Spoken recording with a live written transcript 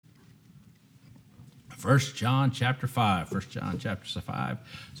1 John chapter 5. 1 John chapter 5.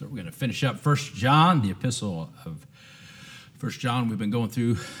 So we're going to finish up 1 John, the epistle of 1 John. We've been going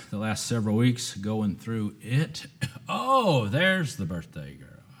through the last several weeks, going through it. Oh, there's the birthday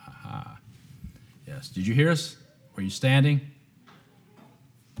girl. Aha. Yes. Did you hear us? Were you standing?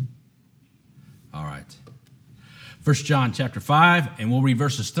 All right. 1 John chapter 5, and we'll read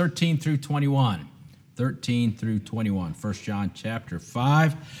verses 13 through 21. 13 through 21. 1 John chapter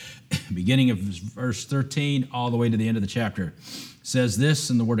 5, beginning of verse 13, all the way to the end of the chapter. Says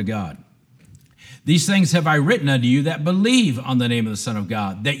this in the Word of God. These things have I written unto you that believe on the name of the Son of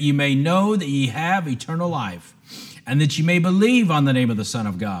God, that ye may know that ye have eternal life, and that ye may believe on the name of the Son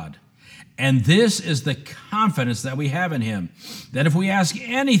of God. And this is the confidence that we have in him, that if we ask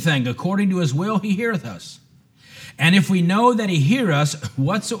anything according to his will, he heareth us. And if we know that he hear us,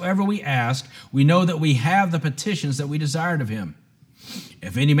 whatsoever we ask, we know that we have the petitions that we desired of him.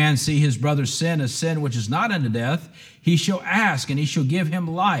 If any man see his brother sin, a sin which is not unto death, he shall ask, and he shall give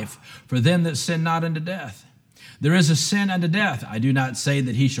him life for them that sin not unto death. There is a sin unto death. I do not say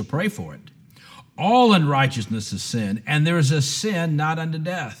that he shall pray for it. All unrighteousness is sin, and there is a sin not unto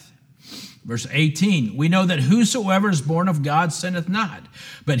death. Verse 18, we know that whosoever is born of God sinneth not,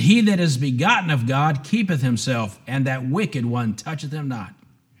 but he that is begotten of God keepeth himself, and that wicked one toucheth him not.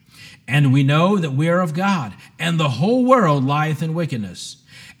 And we know that we are of God, and the whole world lieth in wickedness.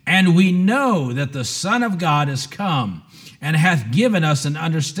 And we know that the Son of God is come, and hath given us an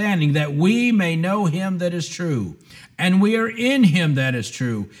understanding that we may know him that is true. And we are in him that is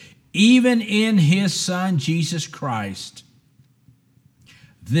true, even in his Son Jesus Christ.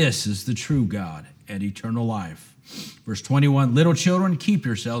 This is the true God and eternal life. Verse 21, little children, keep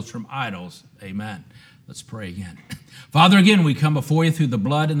yourselves from idols. Amen. Let's pray again. Father, again, we come before you through the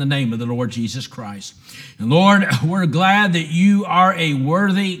blood and the name of the Lord Jesus Christ. And Lord, we're glad that you are a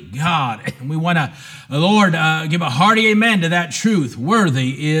worthy God. And we want to, Lord, give a hearty amen to that truth.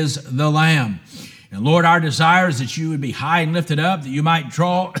 Worthy is the Lamb. And Lord, our desire is that you would be high and lifted up, that you might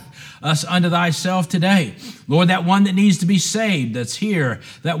draw us unto thyself today. Lord, that one that needs to be saved that's here,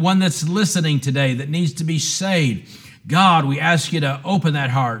 that one that's listening today that needs to be saved. God, we ask you to open that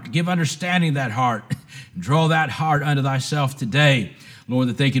heart, give understanding that heart, draw that heart unto thyself today, Lord,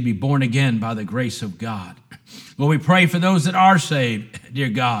 that they could be born again by the grace of God. Lord, we pray for those that are saved, dear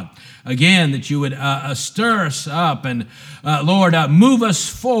God. Again, that you would stir us up and, Lord, move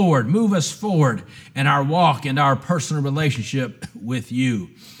us forward in our walk and our personal relationship with you,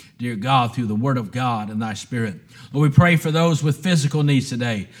 dear God, through the Word of God and thy Spirit. Lord, we pray for those with physical needs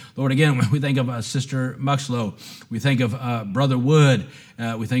today. Lord, again, we think of Sister Muxlow. We think of Brother Wood.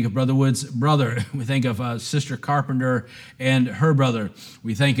 We think of Brother Wood's brother. We think of Sister Carpenter and her brother.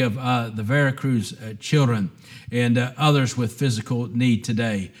 We think of the Veracruz children and others with physical need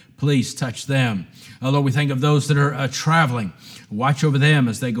today. Please touch them. Lord, we think of those that are traveling. Watch over them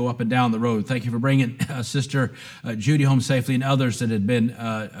as they go up and down the road. Thank you for bringing Sister Judy home safely and others that had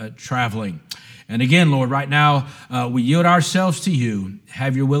been traveling. And again, Lord, right now, we yield ourselves to you.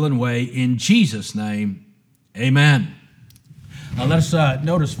 Have your will and way in Jesus' name. Amen. Let's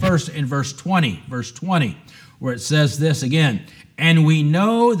notice first in verse 20, where it says this again, and we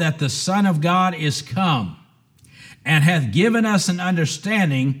know that the Son of God is come and hath given us an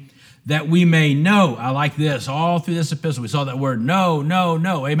understanding that we may know. I like this. All through this epistle, we saw that word know.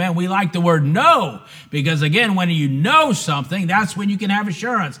 Amen. We like the word know because, again, when you know something, that's when you can have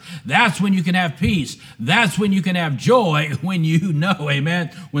assurance. That's when you can have peace. That's when you can have joy, when you know.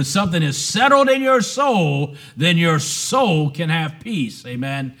 Amen. When something is settled in your soul, then your soul can have peace.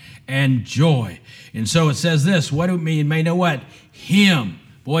 Amen. And joy. And so it says this. What do we mean? May know what? Him.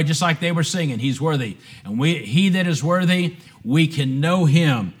 Boy, just like they were singing, he's worthy. And he that is worthy, we can know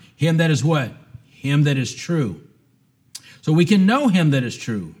him. Him that is what? Him that is true. So we can know him that is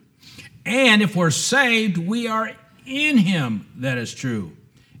true. And if we're saved, we are in him that is true.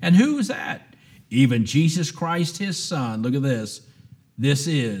 And who is that? Even Jesus Christ, his Son. Look at this. This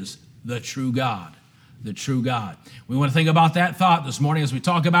is the true God. The true God. We want to think about that thought this morning as we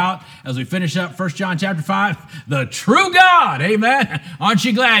talk about, as we finish up 1 John chapter 5, the true God. Amen. Aren't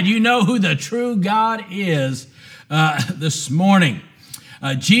you glad you know who the true God is this morning?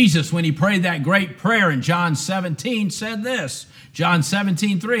 Jesus, when he prayed that great prayer in John 17, said this. John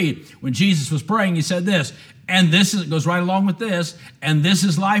 17:3, when Jesus was praying, he said this, and this is, it goes right along with this, and this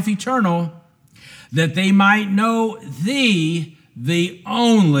is life eternal, that they might know thee, the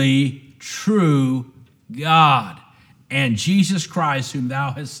only true God, and Jesus Christ, whom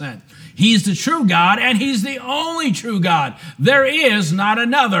thou hast sent. He's the true God, and he's the only true God. There is not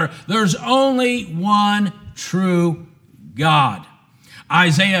another. There's only one true God.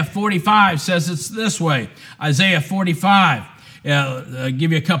 Isaiah 45 says it's this way. Isaiah 45, I'll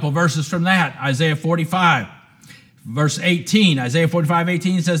give you a couple verses from that. Isaiah 45, verse 18. Isaiah 45,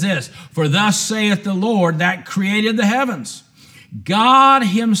 18 says this, "For thus saith the Lord that created the heavens, God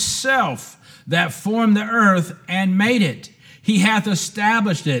himself that formed the earth and made it. He hath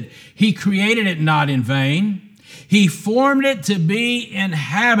established it. He created it not in vain. He formed it to be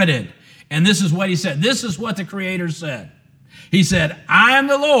inhabited." And this is what he said. This is what the Creator said. He said, "I am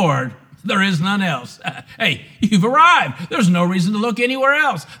the Lord, there is none else." Hey, you've arrived. There's no reason to look anywhere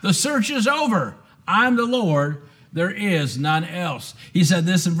else. The search is over. I'm the Lord, there is none else. He said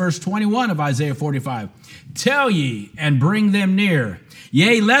this in verse 21 of Isaiah 45. "Tell ye and bring them near.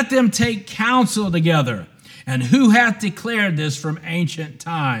 Yea, let them take counsel together. And who hath declared this from ancient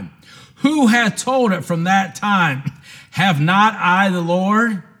time? Who hath told it from that time? Have not I the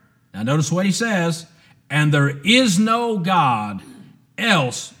Lord?" Now notice what he says. "And there is no God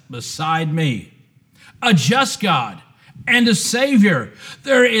else beside me, a just God and a Savior.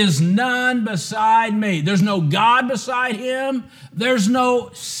 There is none beside me." There's no God beside him. There's no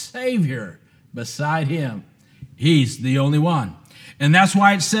Savior beside him. He's the only one. And that's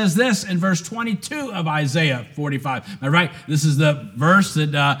why it says this in verse 22 of Isaiah 45. All right, this is the verse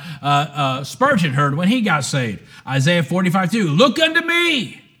that Spurgeon heard when he got saved. Isaiah 45:2. "Look unto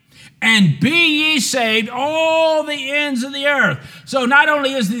me, and be ye saved, all the ends of the earth." So not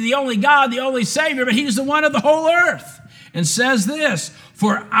only is he the only God, the only Savior, but he's the one of the whole earth. And says this,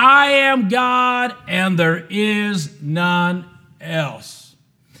 "For I am God, and there is none else."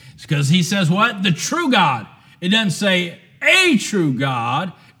 It's because he says what? The true God. It doesn't say a true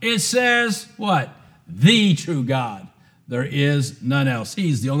God. It says what? The true God. There is none else.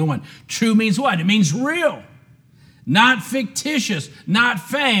 He's the only one. True means what? It means real. Not fictitious, not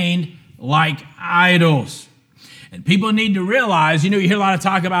feigned like idols. And people need to realize, you hear a lot of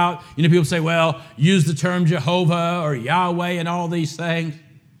talk about, people say, well, use the term Jehovah or Yahweh and all these things.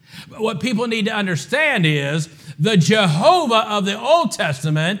 But what people need to understand is the Jehovah of the Old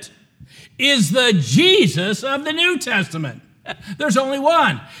Testament is the Jesus of the New Testament. There's only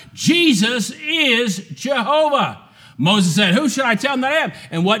one. Jesus is Jehovah. Moses said, "Who should I tell them that I am?"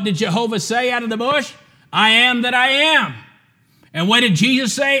 And what did Jehovah say out of the bush? "I am that I am." And what did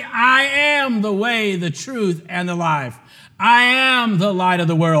Jesus say? "I am the way, the truth, and the life. I am the light of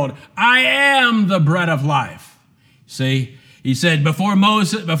the world. I am the bread of life." See, he said, before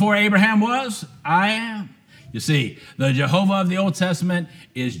Abraham was, I am. You see, the Jehovah of the Old Testament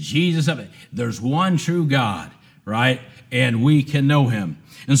is Jesus of it. There's one true God, right? And we can know him.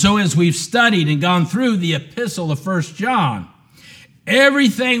 And so as we've studied and gone through the epistle of 1 John,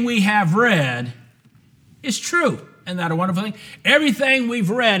 everything we have read is true. Isn't that a wonderful thing? Everything we've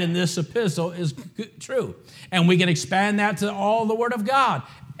read in this epistle is true. And we can expand that to all the Word of God.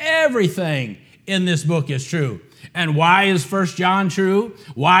 Everything in this book is true. And why is 1 John true?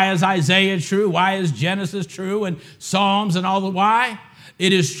 Why is Isaiah true? Why is Genesis true? And Psalms and all the why?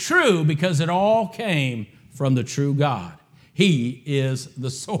 It is true because it all came from the true God. He is the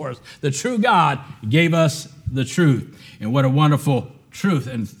source. The true God gave us the truth. And what a wonderful truth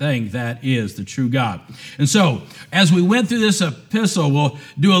and thing that is, the true God. And so, as we went through this epistle, we'll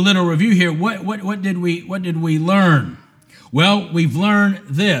do a little review here. What did we learn? Well, we've learned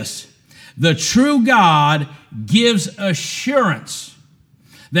this. The true God gives assurance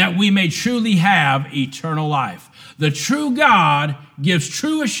that we may truly have eternal life. The true God gives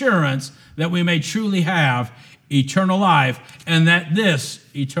true assurance that we may truly have eternal life, and that this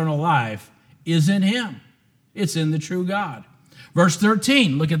eternal life is in him. It's in the true God. Verse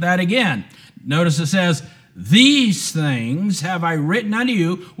 13, look at that again. Notice it says, "These things have I written unto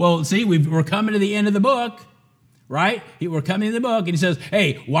you." Well, see, we're coming to the end of the book, right? We're coming to the book, and he says,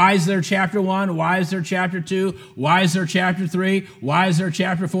 hey, why is there chapter 1? Why is there chapter 2? Why is there chapter 3? Why is there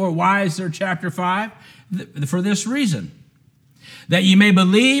chapter 4? Why is there chapter 5? For this reason, that ye may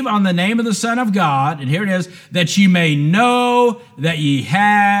believe on the name of the Son of God, and here it is, that ye may know that ye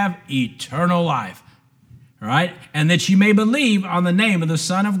have eternal life. All right? And that ye may believe on the name of the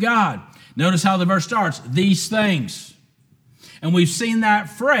Son of God. Notice how the verse starts, these things. And we've seen that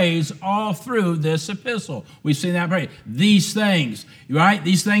phrase all through this epistle. We've seen that phrase, these things, right?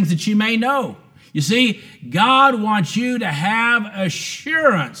 These things that you may know. You see, God wants you to have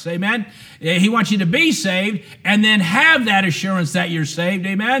assurance, amen? He wants you to be saved and then have that assurance that you're saved,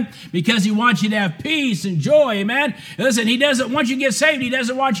 amen? Because he wants you to have peace and joy, amen? Listen, he doesn't, once you get saved, he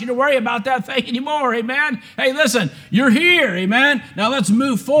doesn't want you to worry about that thing anymore, amen? Hey, listen, you're here, amen? Now let's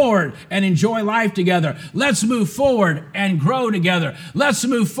move forward and enjoy life together. Let's move forward and grow together. Let's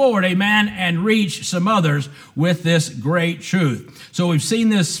move forward, amen, and reach some others with this great truth. So we've seen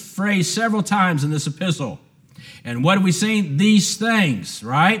this phrase several times in this epistle. And what have we seen? These things,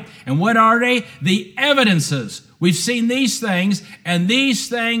 right? And what are they? The evidences. We've seen these things, and these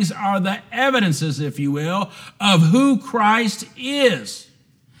things are the evidences, if you will, of who Christ is.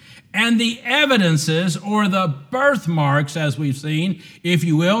 And the evidences, or the birthmarks, as we've seen, if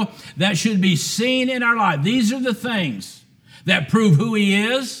you will, that should be seen in our life. These are the things that prove who he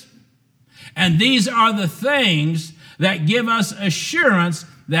is, and these are the things that give us assurance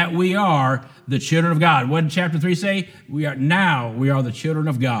that we are the children of God. What did chapter 3 say? We are the children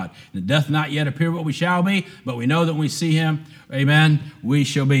of God. And it doth not yet appear what we shall be, but we know that when we see him, amen, we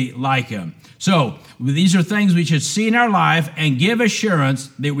shall be like him. So these are things we should see in our life and give assurance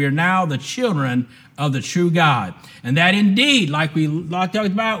that we are now the children of the true God. And that indeed, like we talked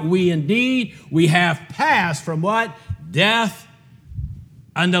about, we have passed from what? Death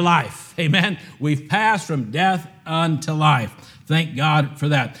unto life. Amen. We've passed from death unto life. Thank God for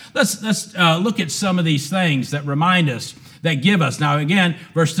that. Let's look at some of these things that remind us, that give us. Now again,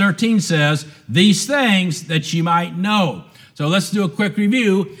 verse 13 says, these things that you might know. So let's do a quick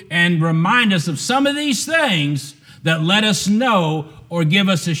review and remind us of some of these things that let us know or give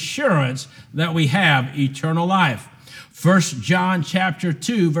us assurance that we have eternal life. 1 John chapter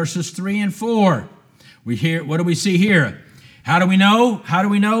 2, verses 3 and 4. What do we see here? How do we know? How do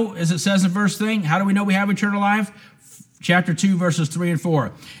we know, as it says in verse 3, how do we know we have eternal life? Chapter 2, verses 3 and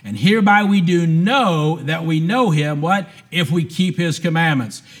 4. And hereby we do know that we know him, what? If we keep his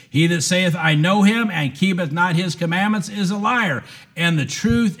commandments. He that saith, I know him, and keepeth not his commandments is a liar, and the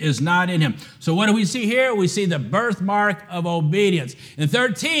truth is not in him. So what do we see here? We see the birthmark of obedience. In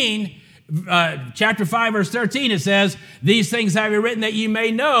chapter 5, verse 13, it says, these things have I written that you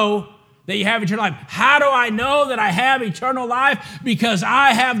may know that you have eternal life. How do I know that I have eternal life? Because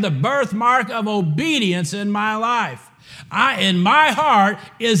I have the birthmark of obedience in my life. In my heart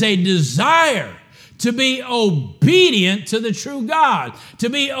is a desire to be obedient to the true God, to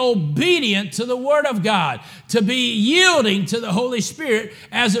be obedient to the Word of God, to be yielding to the Holy Spirit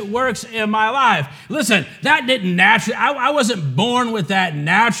as it works in my life. Listen, that didn't naturally, I wasn't born with that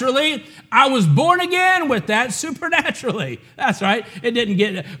naturally. I was born again with that supernaturally. That's right. It didn't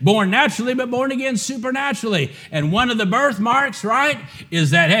get born naturally, but born again supernaturally. And one of the birthmarks, right,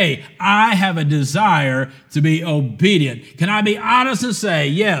 is that, hey, I have a desire to be obedient. Can I be honest and say,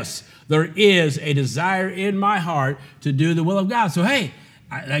 yes, there is a desire in my heart to do the will of God. So, hey,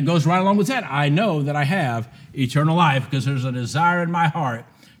 that goes right along with that. I know that I have eternal life because there's a desire in my heart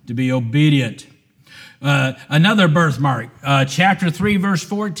to be obedient. Another birthmark, chapter 3, verse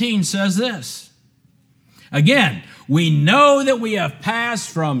 14 says this. Again, we know that we have passed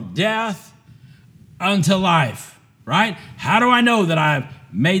from death unto life, right? How do I know that I've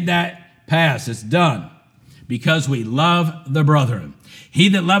made that pass? It's done. Because we love the brethren. He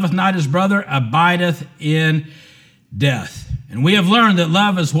that loveth not his brother abideth in death. And we have learned that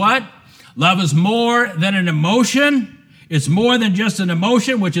love is what? Love is more than an emotion. It's more than just an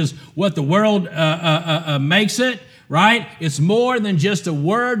emotion, which is what the world makes it, right? It's more than just a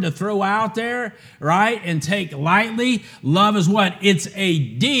word to throw out there, right, and take lightly. Love is what? It's a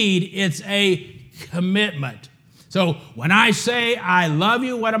deed. It's a commitment. So when I say I love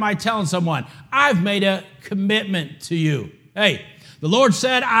you, what am I telling someone? I've made a commitment to you. Hey, the Lord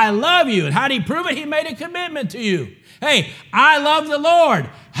said, I love you. And how did he prove it? He made a commitment to you. Hey, I love the Lord.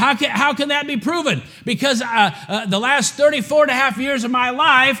 How can that be proven? Because the last 34 and a half years of my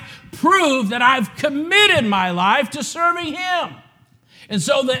life prove that I've committed my life to serving him. And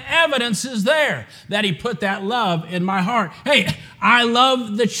so the evidence is there that he put that love in my heart. Hey, I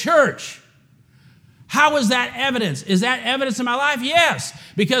love the church. How is that evidence? Is that evidence in my life? Yes,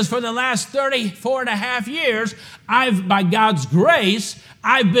 because for the last 34 and a half years, by God's grace,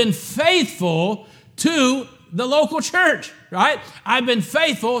 I've been faithful to the local church, right? I've been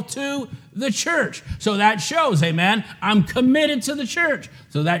faithful to the church. So that shows, amen, I'm committed to the church.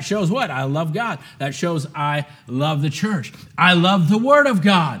 So that shows what? I love God. That shows I love the church. I love the Word of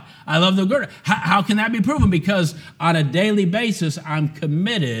God. I love the Word. How can that be proven? Because on a daily basis, I'm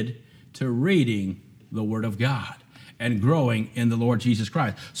committed to reading the Word of God and growing in the Lord Jesus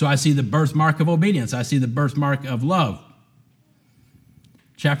Christ. So I see the birthmark of obedience. I see the birthmark of love.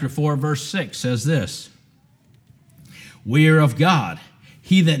 chapter 4, verse 6 says this, "We are of God.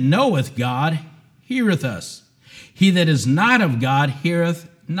 He that knoweth God heareth us. He that is not of God heareth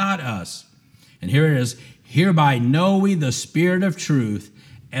not us." And here it is, "Hereby know we the spirit of truth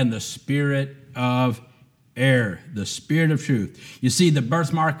and the spirit of error." The spirit of truth. You see, the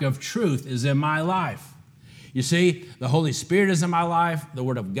birthmark of truth is in my life. You see, the Holy Spirit is in my life. The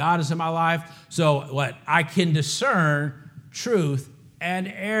Word of God is in my life. So what? I can discern truth and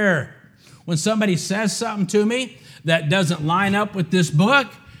error. When somebody says something to me that doesn't line up with this book,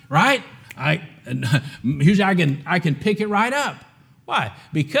 right? Usually I can pick it right up. Why?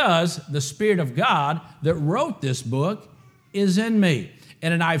 Because the Spirit of God that wrote this book is in me.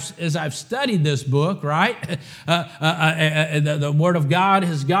 And as I've studied this book, right, the Word of God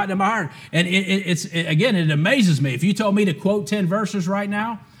has gotten in my heart. And it amazes me. If you told me to quote 10 verses right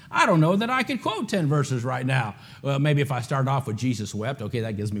now, I don't know that I could quote 10 verses right now. Well, maybe if I started off with Jesus wept, okay,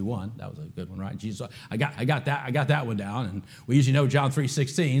 that gives me one. That was a good one, right? Jesus, I got that one down, and we usually know John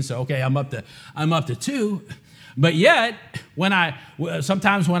 3:16. So okay, I'm up to 2. But yet,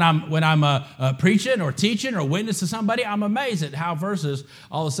 sometimes when I'm preaching or teaching or witness to somebody, I'm amazed at how verses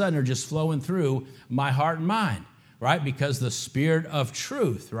all of a sudden are just flowing through my heart and mind, right? Because the Spirit of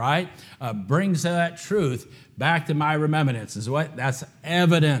truth, right, brings that truth back to my remembrance. Is what? That's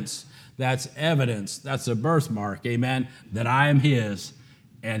evidence. That's evidence. That's a birthmark, amen, that I am His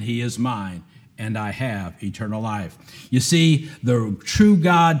and He is mine and I have eternal life. You see, the true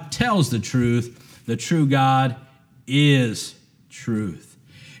God tells the truth. The true God is truth.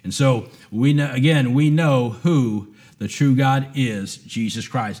 And so we know who the true God is, Jesus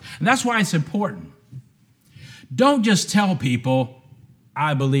Christ. And that's why it's important. Don't just tell people,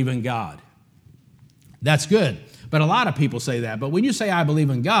 "I believe in God." That's good. But a lot of people say that. But when you say, "I believe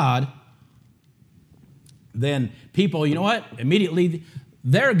in God," then people, you know what? Immediately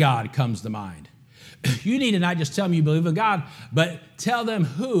their God comes to mind. You need to not just tell them you believe in God, but tell them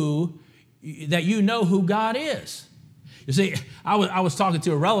that you know who God is. You see, I was talking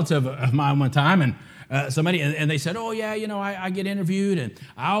to a relative of mine one time, and somebody, and they said, "Oh yeah, I get interviewed, and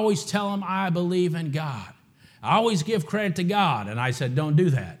I always tell them I believe in God. I always give credit to God." And I said, "Don't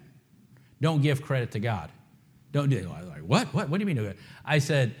do that. Don't give credit to God. Don't do it." I was like, "What? What do you mean?" I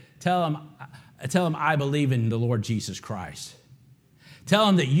said, "Tell them I believe in the Lord Jesus Christ. Tell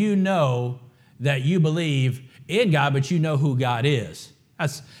them that you know that you believe in God, but you know who God is."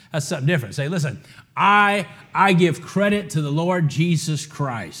 That's something different. Say, "Listen, I give credit to the Lord Jesus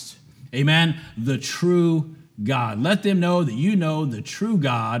Christ." Amen. The true God. Let them know that you know the true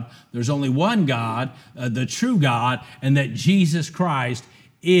God. There's only one God, the true God, and that Jesus Christ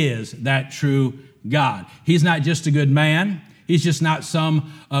is that true God. He's not just a good man. He's just not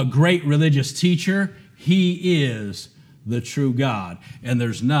some great religious teacher. He is the true God, and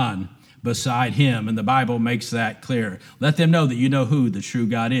there's none beside Him, and the Bible makes that clear. Let them know that you know who the true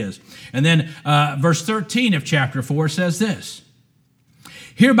God is. And then verse 13 of chapter 4 says this,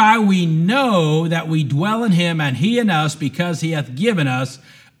 "Hereby we know that we dwell in Him, and He in us, because He hath given us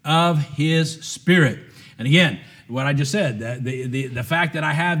of His Spirit." And again, what I just said, the fact that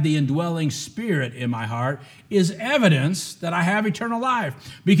I have the indwelling Spirit in my heart is evidence that I have eternal life,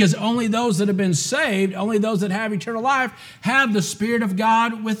 because only those that have been saved, only those that have eternal life, have the Spirit of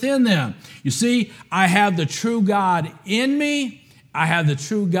God within them. You see, I have the true God in me. I have the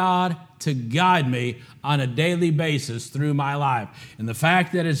true God to guide me on a daily basis through my life. And the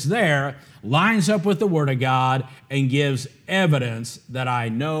fact that it's there lines up with the Word of God and gives evidence that I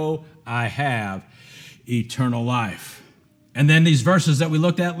know I have eternal life. And then these verses that we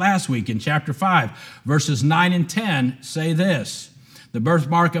looked at last week in chapter 5, verses 9 and 10 say this, the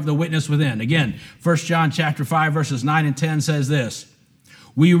birthmark of the witness within. Again, 1 John chapter 5, verses 9 and 10 says this,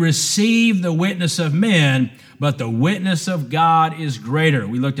 "We receive the witness of men, but the witness of God is greater."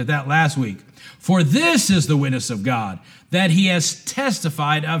 We looked at that last week. "For this is the witness of God, that He has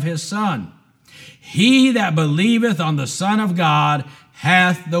testified of His Son. He that believeth on the Son of God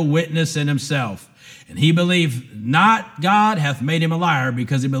hath the witness in himself. And he believed not God hath made him a liar,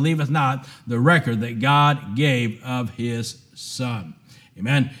 because he believeth not the record that God gave of His Son."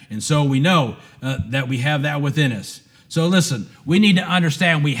 Amen. And so we know that we have that within us. So listen, we need to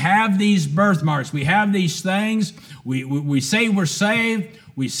understand we have these birthmarks. We have these things. We say we're saved.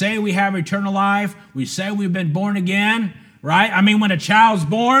 We say we have eternal life. We say we've been born again. Right? I mean, when a child's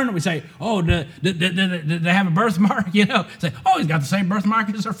born, we say, "Oh, did they have a birthmark?" Say, "Oh, he's got the same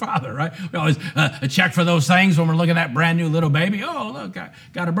birthmark as their father," right? We always check for those things when we're looking at that brand new little baby. "Oh, look, I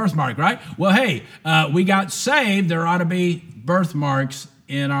got a birthmark," right? Well, hey, we got saved. There ought to be birthmarks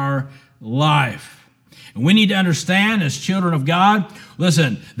in our life. And we need to understand as children of God,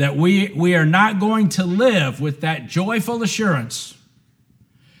 listen, that we are not going to live with that joyful assurance,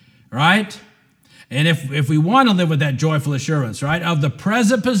 right? And if we want to live with that joyful assurance, right, of the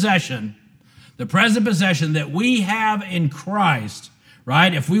present possession that we have in Christ,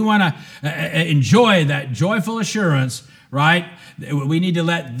 right? If we want to enjoy that joyful assurance, right, we need to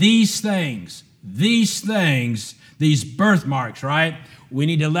let these birthmarks, right, we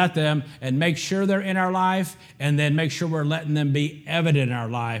need to let them and make sure they're in our life, and then make sure we're letting them be evident in our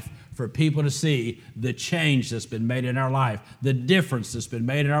life for people to see the change that's been made in our life, the difference that's been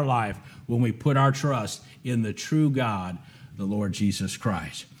made in our life when we put our trust in the true God, the Lord Jesus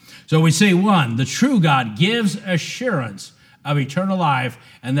Christ. So we see, one, the true God gives assurance of eternal life,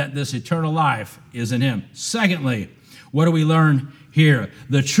 and that this eternal life is in him. Secondly, what do we learn here?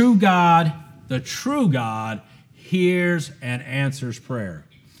 The true God hears and answers prayer.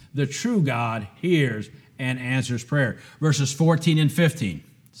 The true God hears and answers prayer. Verses 14 and 15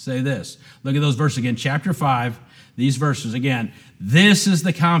 say this. Look at those verses again. Chapter 5, these verses again. This is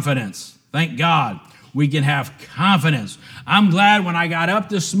the confidence. Thank God we can have confidence. I'm glad when I got up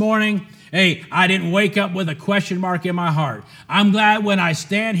this morning, hey, I didn't wake up with a question mark in my heart. I'm glad when I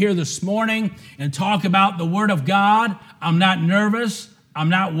stand here this morning and talk about the Word of God, I'm not nervous. I'm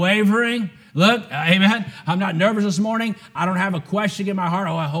not wavering. Look, amen. I'm not nervous this morning. I don't have a question in my heart.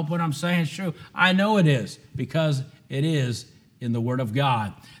 Oh, I hope what I'm saying is true. I know it is, because it is in the Word of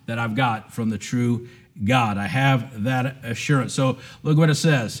God that I've got from the true God. I have that assurance. So look what it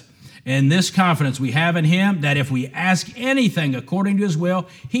says. And this confidence we have in him, that if we ask anything according to his will,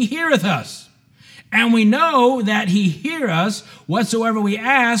 he heareth us. And we know that he hear us whatsoever we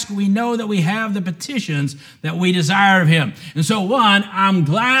ask. We know that we have the petitions that we desire of him. And so, one, I'm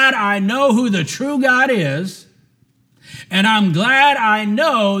glad I know who the true God is. And I'm glad I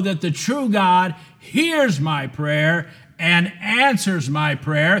know that the true God hears my prayer and answers my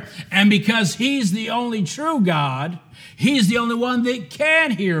prayer. And because he's the only true God, he's the only one that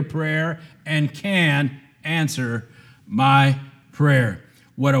can hear prayer and can answer my prayer.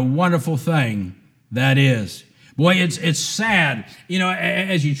 What a wonderful thing that is. Boy, it's sad,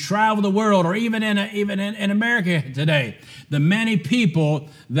 as you travel the world, or even in America today, the many people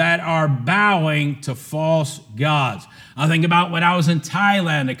that are bowing to false gods. I think about when I was in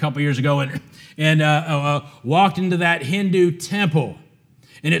Thailand a couple years ago and walked into that Hindu temple,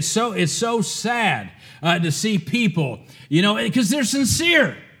 and it's so sad to see people, because they're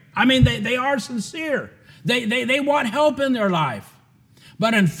sincere. I mean, they are sincere. They want help in their life.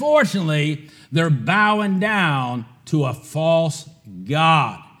 But unfortunately, they're bowing down to a false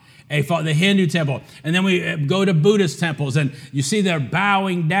god, the Hindu temple. And then we go to Buddhist temples, and you see they're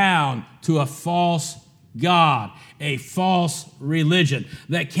bowing down to a false god, a false religion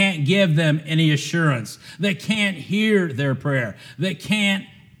that can't give them any assurance, that can't hear their prayer, that can't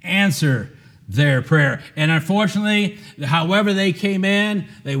answer their prayer. And unfortunately, however they came in,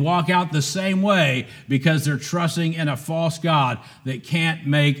 they walk out the same way, because they're trusting in a false god that can't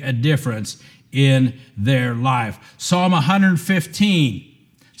make a difference in their life. Psalm 115,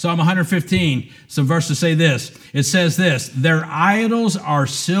 some verses say this. It says this: their idols are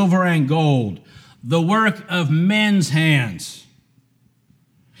silver and gold, the work of men's hands.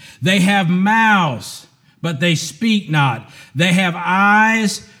 They have mouths, but they speak not. They have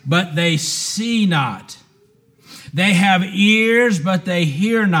eyes, but they see not. They have ears, but they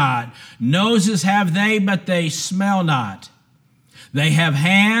hear not. Noses have they, but they smell not. They have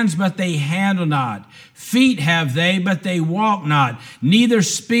hands, but they handle not. Feet have they, but they walk not. Neither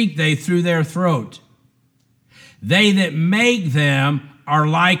speak they through their throat. They that make them are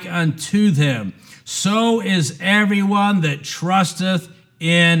like unto them. So is everyone that trusteth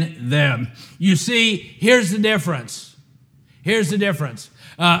in them. You see, here's the difference.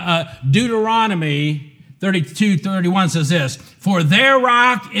 Deuteronomy 32:31 says this: for their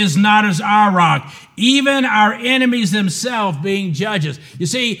rock is not as our rock, even our enemies themselves being judges. You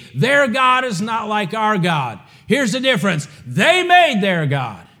see, their God is not like our God. Here's the difference. They made their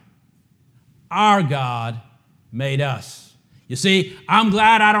God. Our God made us. You see, I'm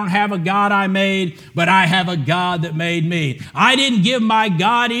glad I don't have a God I made, but I have a God that made me. I didn't give my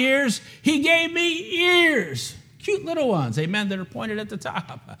God ears. He gave me ears. Cute little ones, amen, that are pointed at the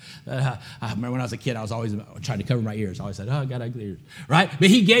top. I remember when I was a kid, I was always trying to cover my ears. I always said, oh, God, ugly ears, right? But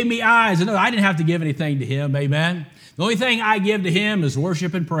he gave me eyes. And I didn't have to give anything to him, amen. The only thing I give to him is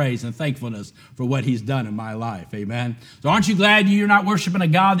worship and praise and thankfulness for what he's done in my life, amen. So aren't you glad you're not worshiping a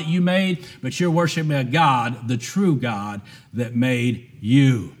God that you made, but you're worshiping a God, the true God that made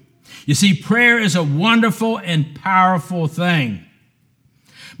you. You see, prayer is a wonderful and powerful thing.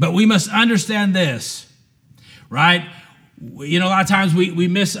 But we must understand this. right? A lot of times we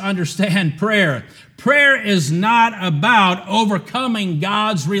misunderstand prayer. Prayer is not about overcoming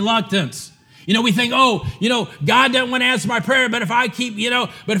God's reluctance. We think, God doesn't want to answer my prayer, but if I keep,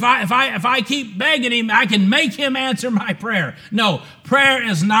 if I keep begging him, I can make him answer my prayer. No, prayer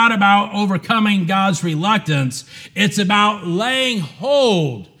is not about overcoming God's reluctance. It's about laying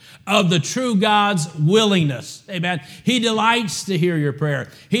hold of the true God's willingness. Amen. He delights to hear your prayer.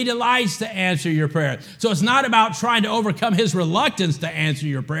 He delights to answer your prayer. So it's not about trying to overcome his reluctance to answer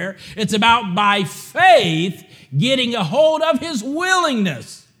your prayer. It's about, by faith, getting a hold of his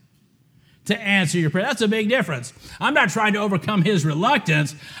willingness to answer your prayer. That's a big difference. I'm not trying to overcome his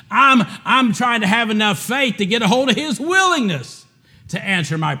reluctance. I'm trying to have enough faith to get a hold of his willingness to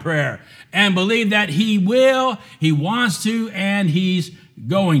answer my prayer and believe that he will, he wants to, and he's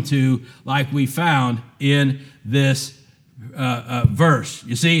going to, like we found in this verse.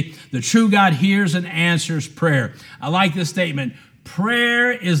 You see, the true God hears and answers prayer. I like this statement.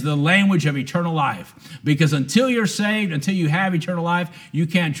 Prayer is the language of eternal life, because until you're saved, until you have eternal life, you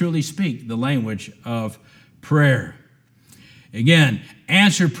can't truly speak the language of prayer. Again,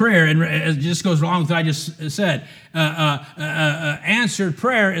 answered prayer, and it just goes along with what I just said. Answered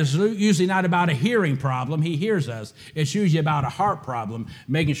prayer is usually not about a hearing problem. He hears us. It's usually about a heart problem,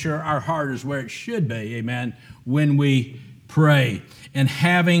 making sure our heart is where it should be, amen, when we pray, and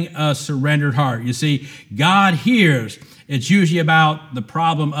having a surrendered heart. You see, God hears. It's usually about the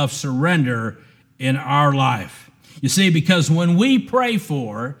problem of surrender in our life. You see, because when we pray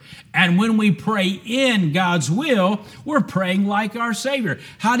for and when we pray in God's will, we're praying like our Savior.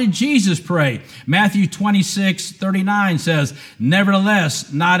 How did Jesus pray? Matthew 26:39 says,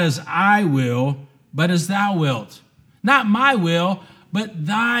 "Nevertheless, not as I will, but as thou wilt." Not my will, but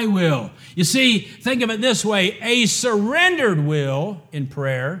thy will. You see, think of it this way. A surrendered will in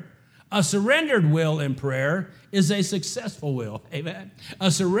prayer is a successful will. Amen. A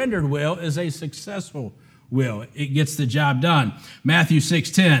surrendered will is a successful will. It gets the job done. Matthew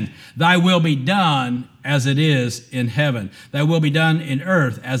 6:10, "Thy will be done as it is in heaven. Thy will be done in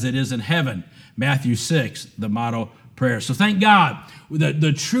earth as it is in heaven." Matthew 6, the model prayer. So thank God,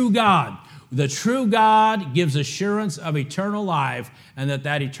 the true God gives assurance of eternal life, and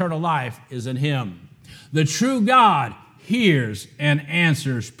that eternal life is in him. The true God hears and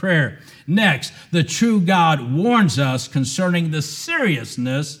answers prayer. Next, the true God warns us concerning the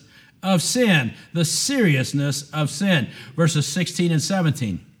seriousness of sin. The seriousness of sin. Verses 16 and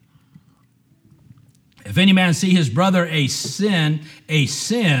 17. "If any man see his brother a sin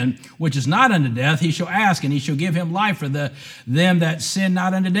which is not unto death, he shall ask, and he shall give him life for them that sin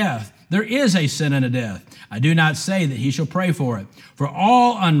not unto death. There is a sin unto death. I do not say that he shall pray for it. For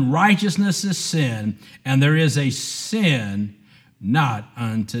all unrighteousness is sin, and there is a sin not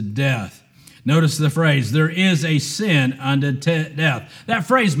unto death." Notice the phrase, "there is a sin unto death." That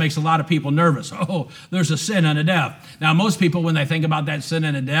phrase makes a lot of people nervous. Oh, there's a sin unto death. Now, most people, when they think about that sin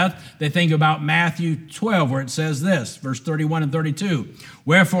unto death, they think about Matthew 12, where it says this, verse 31 and 32.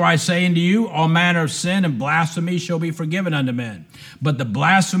 "Wherefore I say unto you, all manner of sin and blasphemy shall be forgiven unto men. But the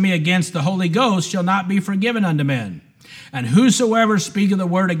blasphemy against the Holy Ghost shall not be forgiven unto men. And whosoever speaketh the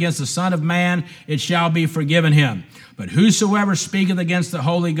word against the Son of Man, it shall be forgiven him. But whosoever speaketh against the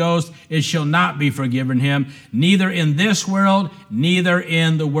Holy Ghost, it shall not be forgiven him, neither in this world, neither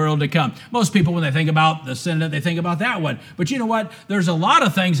in the world to come." Most people, when they think about the sin, they think about that one. But you know what? There's a lot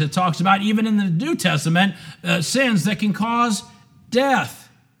of things it talks about, even in the New Testament, sins that can cause death,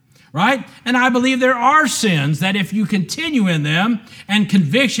 right? And I believe there are sins that if you continue in them and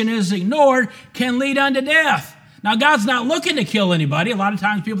conviction is ignored, can lead unto death. Now, God's not looking to kill anybody. A lot of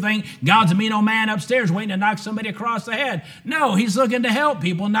times people think God's a mean old man upstairs waiting to knock somebody across the head. No, he's looking to help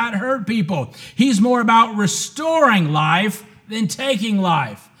people, not hurt people. He's more about restoring life than taking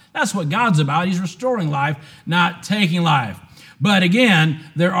life. That's what God's about. He's restoring life, not taking life. But again,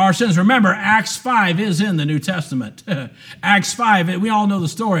 there are sins. Remember, Acts 5 is in the New Testament. Acts 5, we all know the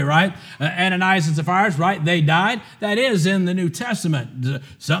story, right? Ananias and Sapphira, right? They died. That is in the New Testament.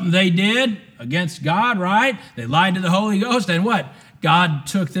 Something they did against God, right? They lied to the Holy Ghost, and what? God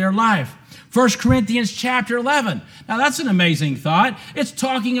took their life. 1 Corinthians chapter 11. Now, that's an amazing thought. It's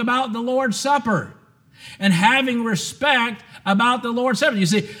talking about the Lord's Supper and having respect about the Lord's Supper. You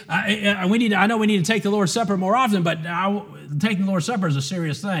see, I know we need to take the Lord's Supper more often, but taking the Lord's Supper is a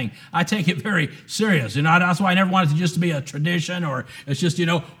serious thing. I take it very serious. That's why I never wanted it just to be a tradition, or it's just,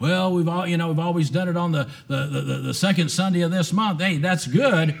 well, we've always done it on the second Sunday of this month. Hey, that's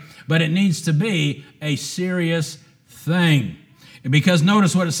good, but it needs to be a serious thing. Because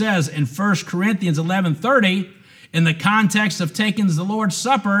notice what it says in 1 Corinthians 11:30. In the context of taking the Lord's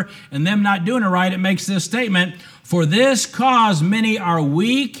Supper and them not doing it right, it makes this statement, for this cause many are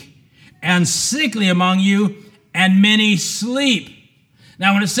weak and sickly among you, and many sleep.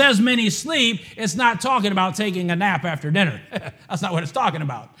 Now, when it says many sleep, it's not talking about taking a nap after dinner. That's not what it's talking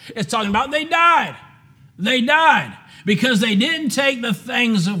about. It's talking about they died. They died because they didn't take the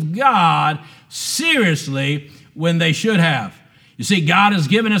things of God seriously when they should have. You see, God has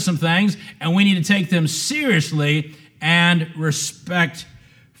given us some things, and we need to take them seriously and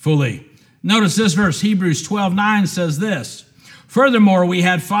respectfully. Notice this verse, Hebrews 12:9 says this, furthermore, we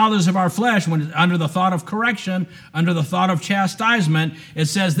had fathers of our flesh when under the thought of correction, under the thought of chastisement. It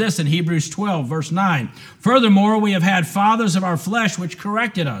says this in Hebrews 12, verse 9. Furthermore, we have had fathers of our flesh which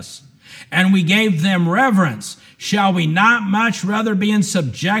corrected us, and we gave them reverence. Shall we not much rather be in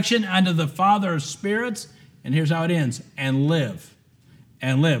subjection unto the Father of spirits? And here's how it ends, and live.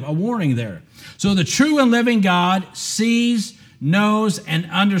 And live. A warning there. So the true and living God sees, knows, and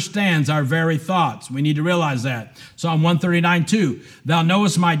understands our very thoughts. We need to realize that. Psalm 139:2. Thou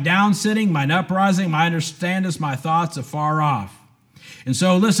knowest my downsitting, mine uprising, my understandest my thoughts afar off. And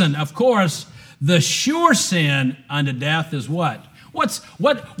so listen, of course, the sure sin unto death is what? What's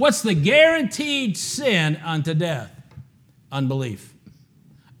the guaranteed sin unto death? Unbelief.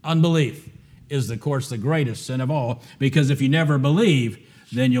 Unbelief is, of course, the greatest sin of all, because if you never believe,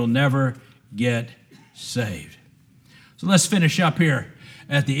 then you'll never get saved. So let's finish up here.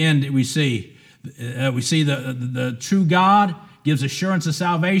 At the end, we see the true God gives assurance of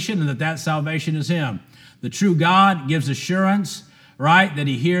salvation, and that salvation is Him. The true God gives assurance, right, that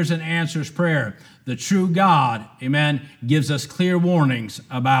He hears and answers prayer. The true God, amen, gives us clear warnings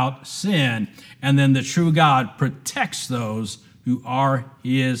about sin, and then the true God protects those who are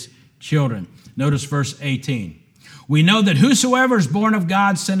His children. Notice verse 18. We know that whosoever is born of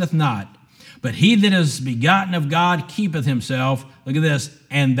God sinneth not, but he that is begotten of God keepeth himself, look at this,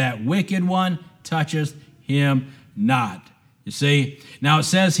 and that wicked one toucheth him not. You see? Now it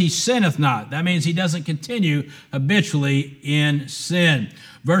says he sinneth not. That means he doesn't continue habitually in sin.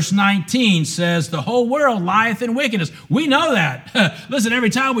 Verse 19 says, the whole world lieth in wickedness. We know that. Listen,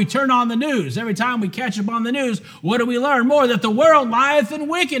 every time we turn on the news, every time we catch up on the news, what do we learn more? That the world lieth in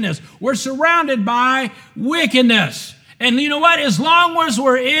wickedness. We're surrounded by wickedness. And you know what? As long as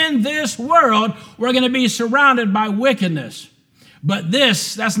we're in this world, we're going to be surrounded by wickedness. But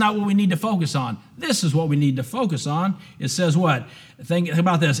that's not what we need to focus on. This is what we need to focus on. It says what? Think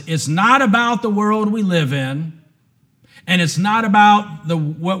about this. It's not about the world we live in, and it's not about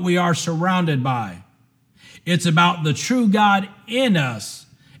what we are surrounded by. It's about the true God in us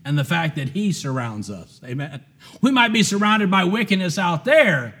and the fact that He surrounds us. Amen. We might be surrounded by wickedness out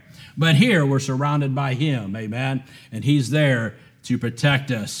there, but here we're surrounded by Him. Amen. And He's there to protect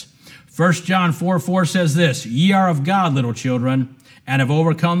us. 1 John 4:4 says this, ye are of God, little children, and have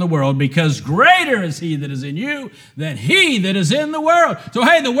overcome the world, because greater is He that is in you than he that is in the world. So,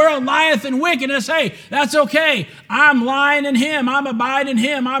 hey, the world lieth in wickedness. Hey, that's okay. I'm lying in Him. I'm abiding in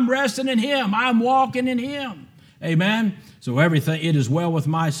Him. I'm resting in Him. I'm walking in Him. Amen. So everything, it is well with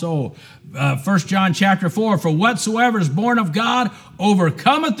my soul. 1 John chapter 4, for whatsoever is born of God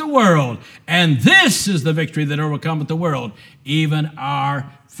overcometh the world. And this is the victory that overcometh the world, even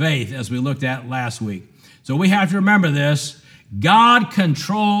our faith, as we looked at last week. So we have to remember this. God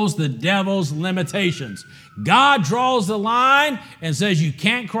controls the devil's limitations. God draws the line and says you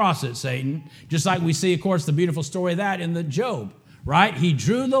can't cross it, Satan. Just like we see, of course, the beautiful story of that in the Job, right? He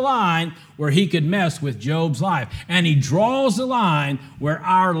drew the line where he could mess with Job's life. And He draws the line where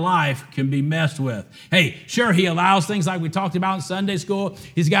our life can be messed with. Hey, sure, He allows things like we talked about in Sunday school.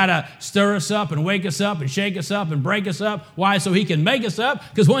 He's got to stir us up and wake us up and shake us up and break us up. Why? So He can make us up,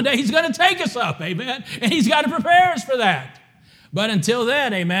 because one day He's going to take us up, amen? And He's got to prepare us for that. But until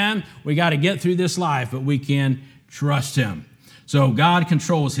then, amen, we got to get through this life, but we can trust Him. So God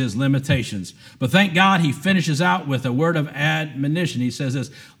controls His limitations. But thank God He finishes out with a word of admonition. He says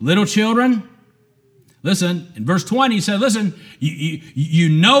this, little children, listen, in verse 20, He said, listen, you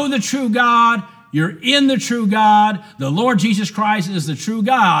know the true God, you're in the true God, the Lord Jesus Christ is the true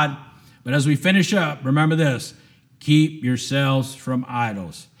God. But as we finish up, remember this, keep yourselves from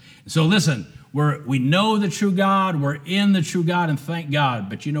idols. So listen, we know the true God, we're in the true God, and thank God.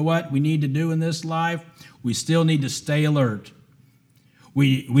 But you know what we need to do in this life? We still need to stay alert.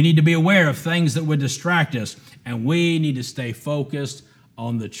 We need to be aware of things that would distract us, and we need to stay focused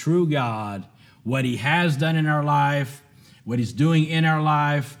on the true God, what He has done in our life, what He's doing in our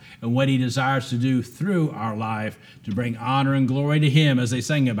life, and what He desires to do through our life to bring honor and glory to Him, as they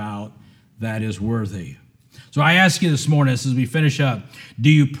sang about, that is worthy. So I ask you this morning, as we finish up, do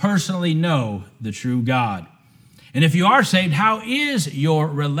you personally know the true God? And if you are saved, how is your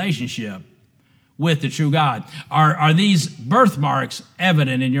relationship with the true God? Are these birthmarks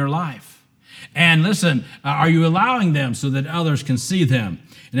evident in your life? And listen, are you allowing them so that others can see them?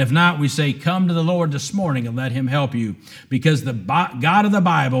 And if not, we say, come to the Lord this morning and let him help you, because the God of the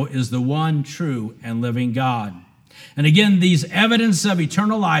Bible is the one true and living God. And again, these evidence of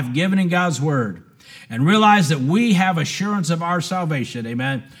eternal life given in God's word, and realize that we have assurance of our salvation,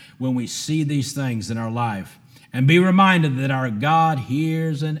 amen, when we see these things in our life. And be reminded that our God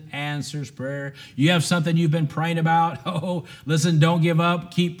hears and answers prayer. You have something you've been praying about? Oh, listen, don't give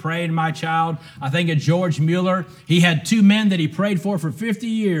up. Keep praying, my child. I think of George Mueller. He had two men that he prayed for 50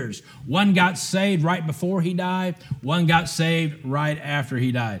 years. One got saved right before he died. One got saved right after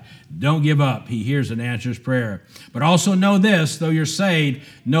he died. Don't give up. He hears and answers prayer. But also know this, though you're saved,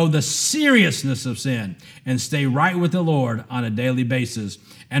 know the seriousness of sin and stay right with the Lord on a daily basis.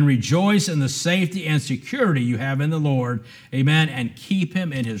 And rejoice in the safety and security you have in the Lord, amen, and keep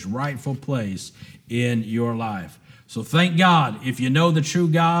him in his rightful place in your life. So thank God, if you know the true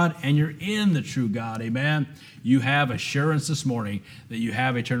God and you're in the true God, amen, you have assurance this morning that you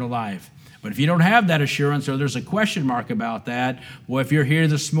have eternal life. But if you don't have that assurance, or there's a question mark about that, well, if you're here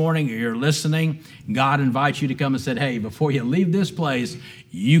this morning or you're listening, God invites you to come and say, hey, before you leave this place,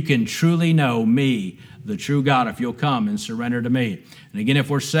 you can truly know me, the true God, if you'll come and surrender to me. And again, if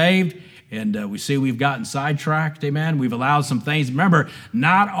we're saved and we see we've gotten sidetracked, amen, we've allowed some things. Remember,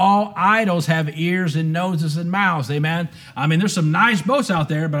 not all idols have ears and noses and mouths, amen. I mean, there's some nice boats out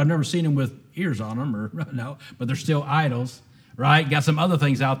there, but I've never seen them with ears on them, or no, but they're still idols. Right? Got some other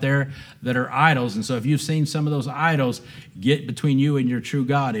things out there that are idols. And so if you've seen some of those idols get between you and your true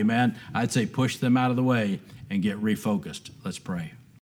God, amen, I'd say push them out of the way and get refocused. Let's pray.